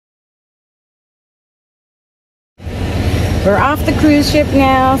We're off the cruise ship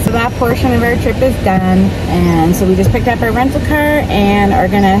now, so that portion of our trip is done. And so we just picked up our rental car and are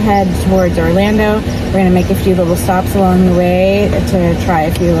gonna head towards Orlando. We're gonna make a few little stops along the way to try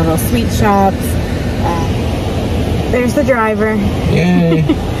a few little sweet shops. There's the driver. Yay.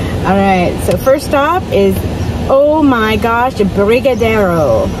 All right, so first stop is, oh my gosh,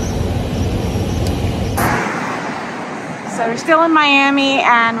 Brigadeiro. So we're still in Miami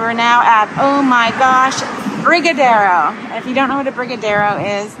and we're now at, oh my gosh, Brigadeiro. If you don't know what a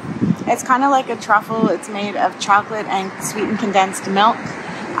Brigadeiro is, it's kind of like a truffle. It's made of chocolate and sweetened condensed milk.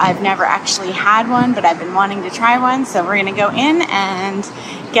 I've never actually had one, but I've been wanting to try one. So we're gonna go in and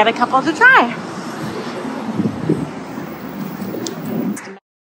get a couple to try.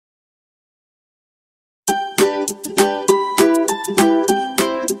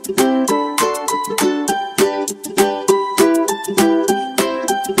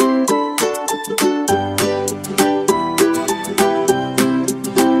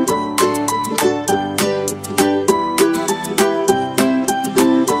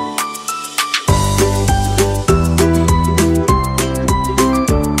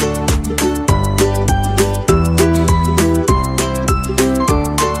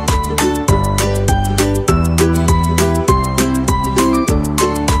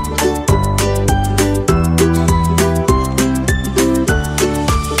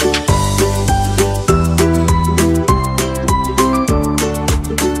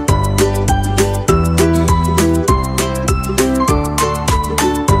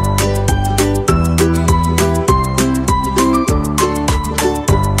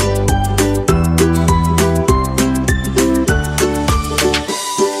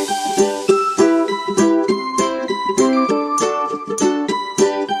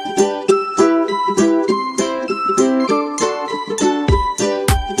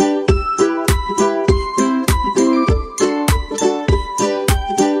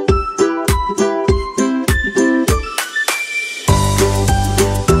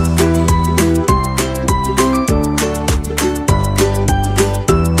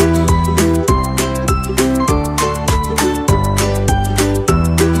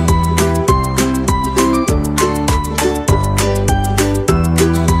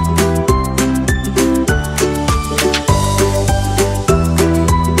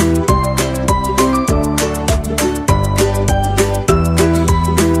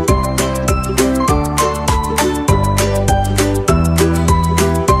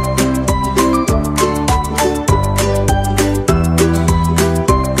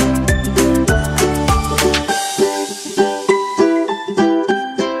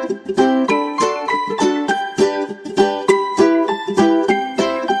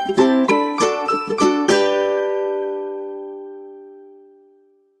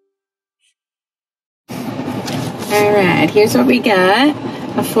 Alright, here's what we got.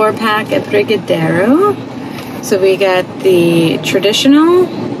 A 4-pack at Brigadeiro. So we got the traditional.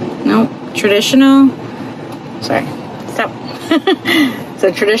 Sorry, stop.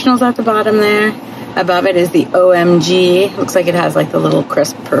 So traditional's at the bottom there. Above it is the OMG. Looks like it has like the little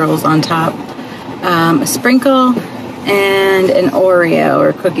crisp pearls on top. A sprinkle and an Oreo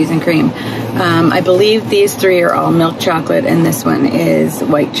or cookies and cream. I believe these three are all milk chocolate and this one is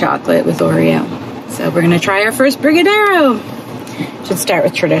white chocolate with Oreo. So we're gonna try our first Brigadeiro. Should start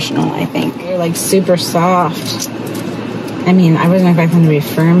with traditional, I think. They're like super soft. I mean, I wasn't expecting them to be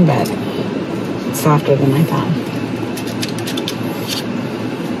firm, but it's softer than I thought.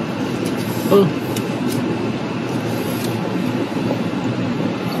 Ooh.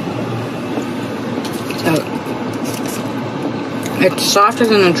 So it's softer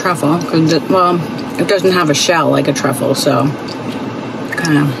than a truffle because it doesn't have a shell like a truffle, so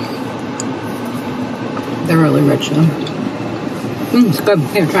kind of. They're really rich though. It's good.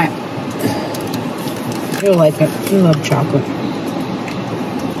 Here, try it. You'll like it. You love chocolate.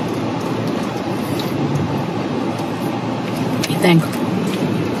 What do you think?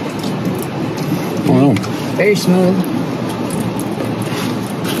 Wow. Very smooth.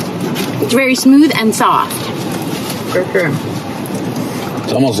 It's very smooth and soft. For sure.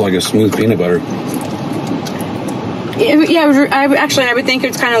 It's almost like a smooth peanut butter. Yeah, I would think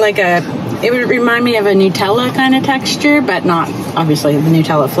it's kind of like it would remind me of a Nutella kind of texture, but not obviously the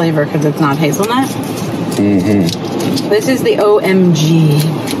Nutella flavor because it's not hazelnut. Mm-hmm. This is the OMG,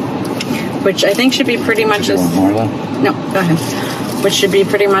 which I think should be pretty much No, go ahead. Which should be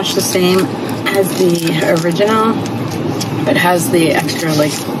pretty much the same as the original, but has the extra,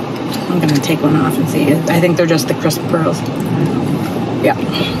 like, I'm going to take one off and see. I think they're just the crisp pearls. Yeah.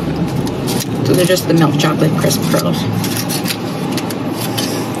 So they're just the milk chocolate crisp pearls.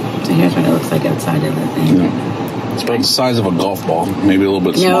 So here's what it looks like outside of the thing. Yeah. It's about the size of a golf ball, maybe a little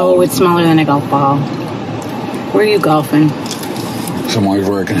bit smaller. No, it's smaller than a golf ball. Where are you golfing? Somewhere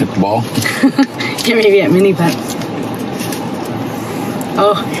where I can hit the ball. Maybe at mini pets.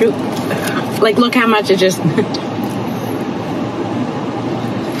 Oh, shoot. Like, look how much it just...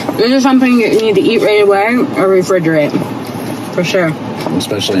 This is something you need to eat right away or refrigerate. For sure.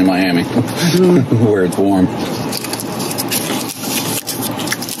 Especially in Miami, where it's warm.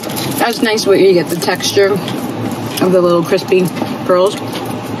 That's nice where you get the texture of the little crispy pearls.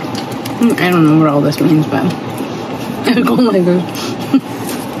 I don't know what all this means, but I go like this.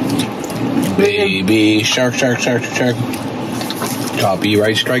 Baby shark, shark, shark, shark.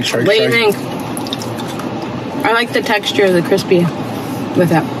 Copyright strike, strike, What do you strike. think? I like the texture of the crispy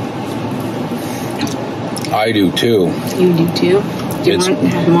with it. I do too. You do too? Do you want to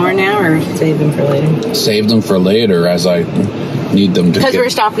have more now or save them for later? Save them for later as I need them to Because we're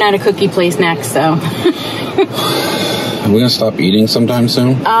stopping at a cookie place next, so. Are we going to stop eating sometime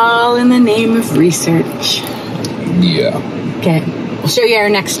soon? All in the name of research. Yeah. Okay. We'll show you our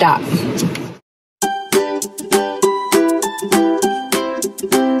next stop.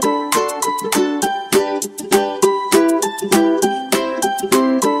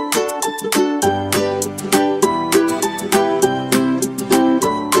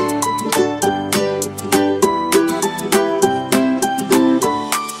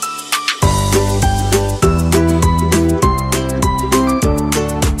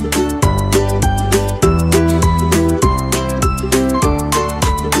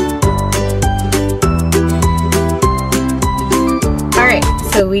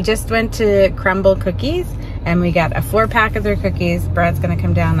 So we just went to Crumbl Cookies and we got a 4-pack of their cookies. Brad's gonna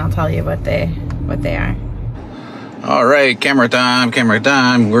come down and I'll tell you what they are. All right, camera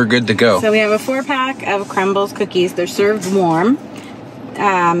time. We're good to go. So we have a 4-pack of Crumbl's cookies. They're served warm.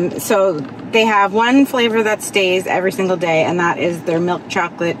 So they have one flavor that stays every single day, and that is their milk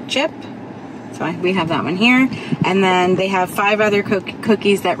chocolate chip. So we have that one here. And then they have 5 other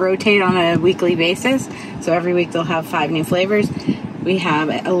cookies that rotate on a weekly basis. So every week they'll have 5 new flavors. We have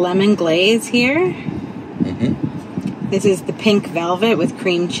a lemon glaze here. This is the pink velvet with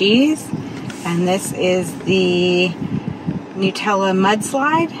cream cheese. And this is the Nutella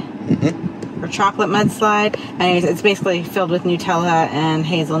mudslide, or chocolate mudslide. And it's basically filled with Nutella and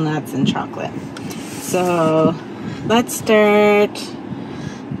hazelnuts and chocolate. So let's start.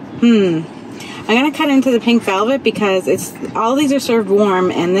 I'm gonna cut into the pink velvet because all these are served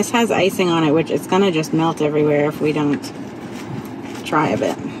warm, and this has icing on it, which it's gonna just melt everywhere if we don't try a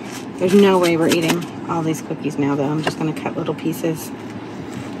bit. There's no way we're eating all these cookies now, though. I'm just gonna cut little pieces.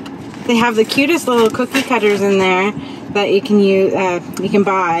 They have the cutest little cookie cutters in there that you can use, you can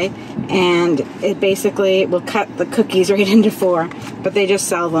buy, and it basically will cut the cookies right into 4. But they just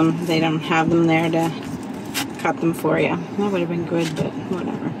sell them. They don't have them there to cut them for you. That would have been good, but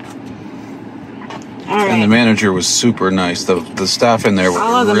whatever. All right. And the manager was super nice. The staff in there were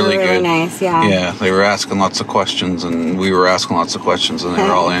all of them really were really good. Nice, yeah. Yeah, they were asking lots of questions, and we were asking lots of questions, and they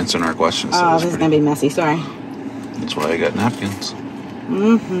were all answering our questions. So oh, this is gonna be messy. Sorry. That's why I got napkins.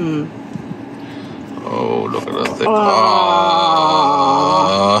 Oh, look at that thing. Oh,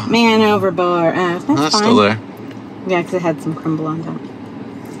 man overboard. That's fine. Still there. Yeah, because it had some crumble on top.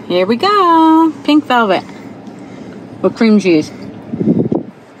 Here we go. Pink velvet with cream cheese.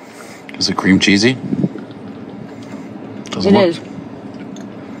 Is it cream cheesy? It is.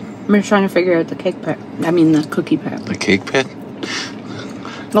 I'm just trying to figure out the cake part. I mean, the cookie part. The cake pit?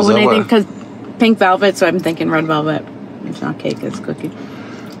 Well, when I think, because pink velvet, so I'm thinking red velvet. It's not cake, it's cookie.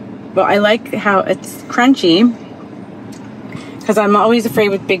 But I like how it's crunchy, because I'm always afraid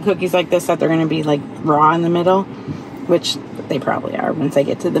with big cookies like this that they're going to be like raw in the middle, which they probably are once I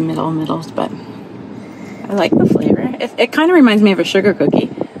get to the middles, but I like the flavor. It kind of reminds me of a sugar cookie,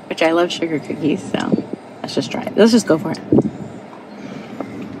 which I love sugar cookies, so let's just try it. Let's just go for it.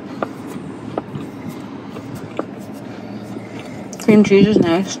 Cream cheese is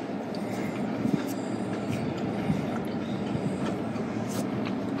nice.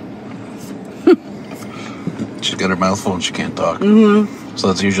 She's got her mouth full and she can't talk. So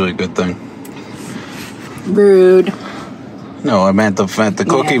that's usually a good thing. Rude. No, I meant the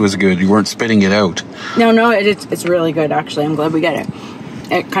cookie was good. You weren't spitting it out. No, it's really good, actually. I'm glad we got it.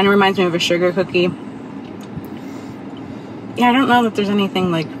 It kind of reminds me of a sugar cookie. Yeah, I don't know that there's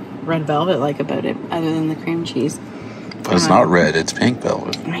anything like red velvet like about it other than the cream cheese. But it's not red, it's pink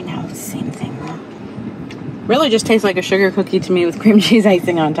velvet. I know, it's the same thing. Really just tastes like a sugar cookie to me with cream cheese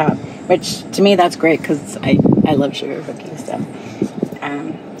icing on top, which to me that's great because I love sugar cookies.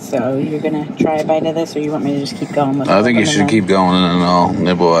 So So you're gonna try a bite of this, or you want me to just keep going with it? I think you should keep going, and then I'll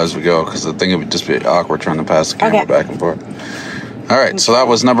nibble as we go, because I think it would just be awkward trying to pass the camera back and forth. All right, so that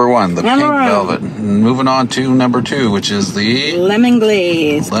was number one, the pink velvet. Moving on to number two, which is the lemon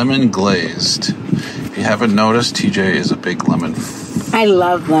glazed. Lemon glazed. If you haven't noticed, TJ is a big lemon. I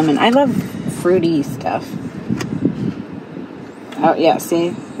love lemon. I love fruity stuff. Oh yeah,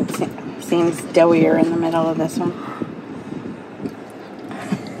 see, it seems doughier in the middle of this one.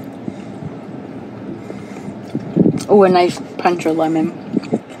 Oh, a nice punch of lemon.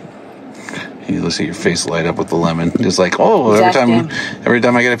 You'll see your face light up with the lemon. Just like, oh, every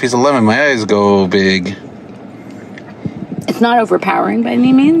time I get a piece of lemon, my eyes go big. It's not overpowering by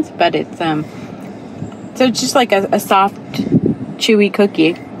any means, but it's so it's just like a soft, chewy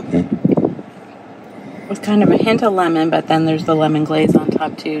cookie. With kind of a hint of lemon, but then there's the lemon glaze on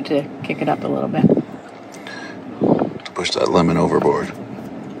top too to kick it up a little bit. To push that lemon overboard.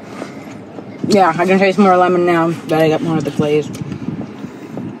 Yeah, I can taste more lemon now that I got more of the glaze.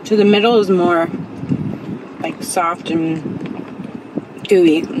 So the middle is more like soft and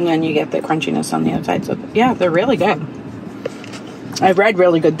gooey, and then you get the crunchiness on the outside. So yeah, they're really good. I've read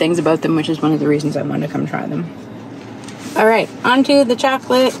really good things about them, which is one of the reasons I wanted to come try them. All right, on to the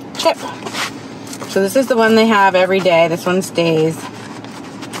chocolate chip. So this is the one they have every day. This one stays.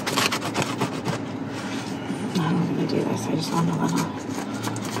 I'm going to do this. I just want a little.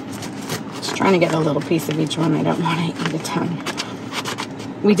 Just trying to get a little piece of each one. I don't want to eat a ton.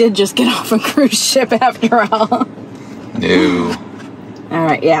 We did just get off a cruise ship after all. No. All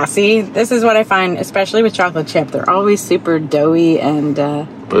right, yeah. See, this is what I find, especially with chocolate chip. They're always super doughy and.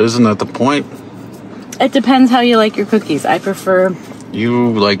 But isn't that the point? It depends how you like your cookies. I prefer.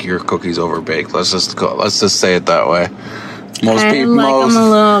 You like your cookies overbaked. Let's just say it that way. Most people like them a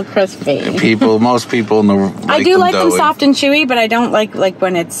little crispy. Most people like I do like them doughy. soft and chewy, but I don't like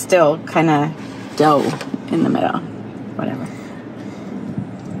when it's still kind of dough in the middle. Whatever.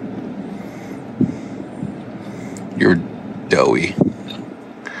 You're doughy.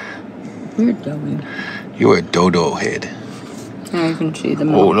 You're doughy. You're a dodo head. Now you can see the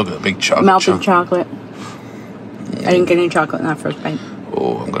look at the big chocolate. Melted chocolate. I didn't get any chocolate in that first bite.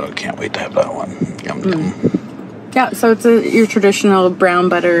 Oh, can't wait to have that one. Yum, yum. Yeah, so it's your traditional brown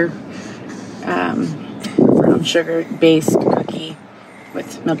butter, brown sugar based cookie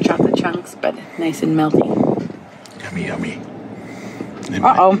with milk chocolate chunks, but nice and melty. Yummy, yummy.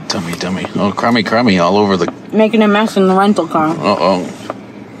 Uh-oh. Tummy. Oh, crummy all over the... Making a mess in the rental car. Uh-oh.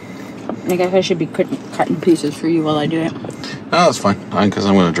 I guess I should be cutting pieces for you while I do it. No, that's fine. Because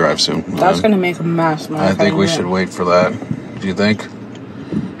I'm going to drive soon. That's going to make a mess. I think we should wait for that. Do you think?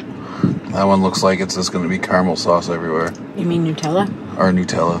 That one looks like it's just going to be caramel sauce everywhere. You mean Nutella? Or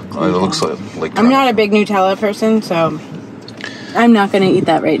Nutella. It looks like I'm not a big Nutella person, so I'm not going to eat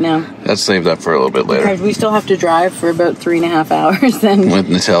that right now. Let's save that for a little bit later. Because we still have to drive for about 3.5 hours. And with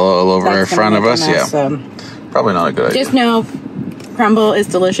Nutella all over in front of us? Mess, yeah. Probably not a good idea. Just know, Crumbl is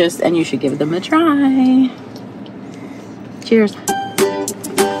delicious and you should give them a try. Cheers.